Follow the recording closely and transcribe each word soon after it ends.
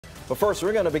But first,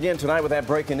 we're going to begin tonight with that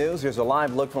breaking news. Here's a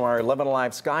live look from our 11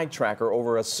 Alive Sky Tracker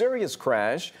over a serious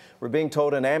crash. We're being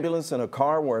told an ambulance and a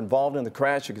car were involved in the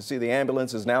crash. You can see the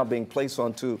ambulance is now being placed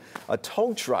onto a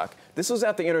tow truck. This was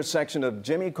at the intersection of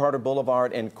Jimmy Carter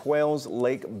Boulevard and Quails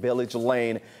Lake Village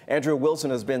Lane. Andrew Wilson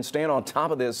has been staying on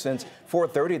top of this since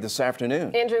 4:30 this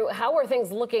afternoon. Andrew, how are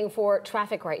things looking for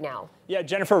traffic right now? Yeah,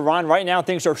 Jennifer, Ron, right now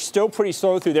things are still pretty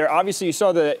slow through there. Obviously, you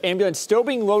saw the ambulance still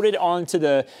being loaded onto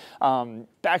the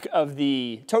back of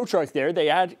the tow truck there. They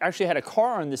actually had a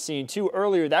car on the scene too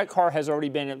earlier. That car has already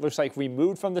been, it looks like,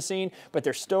 removed from the scene, but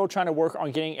they're still trying to work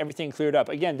on getting everything cleared up.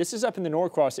 Again, this is up in the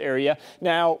Norcross area.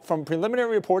 Now, from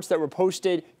preliminary reports that were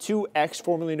posted to X,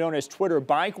 formerly known as Twitter,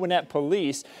 by Gwinnett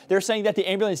Police, they're saying that the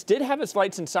ambulance did have its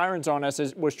lights and sirens on as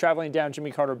it was traveling down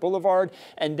Jimmy Carter Boulevard,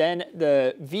 and then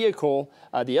the vehicle,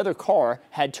 the other car,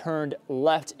 had turned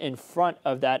left in front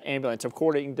of that ambulance,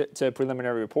 according to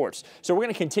preliminary reports. So we're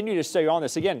going to continue to stay on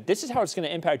this. Again, this is how it's going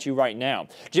to impact you right now.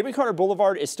 Jimmy Carter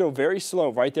Boulevard is still very slow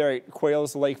right there at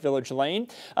Quails Lake Village Lane.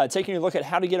 Taking a look at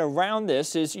how to get around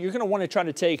this is you're going to want to try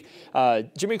to take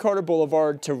Jimmy Carter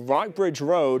Boulevard to Rockbridge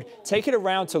Road, take it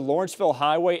around to Lawrenceville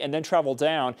Highway, and then travel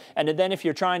down. And then if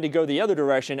you're trying to go the other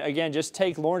direction, again, just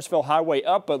take Lawrenceville Highway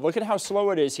up. But look at how slow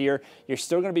it is here. You're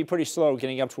still going to be pretty slow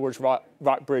getting up towards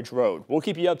Rockbridge Road. We'll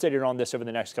keep you updated on this over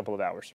the next couple of hours.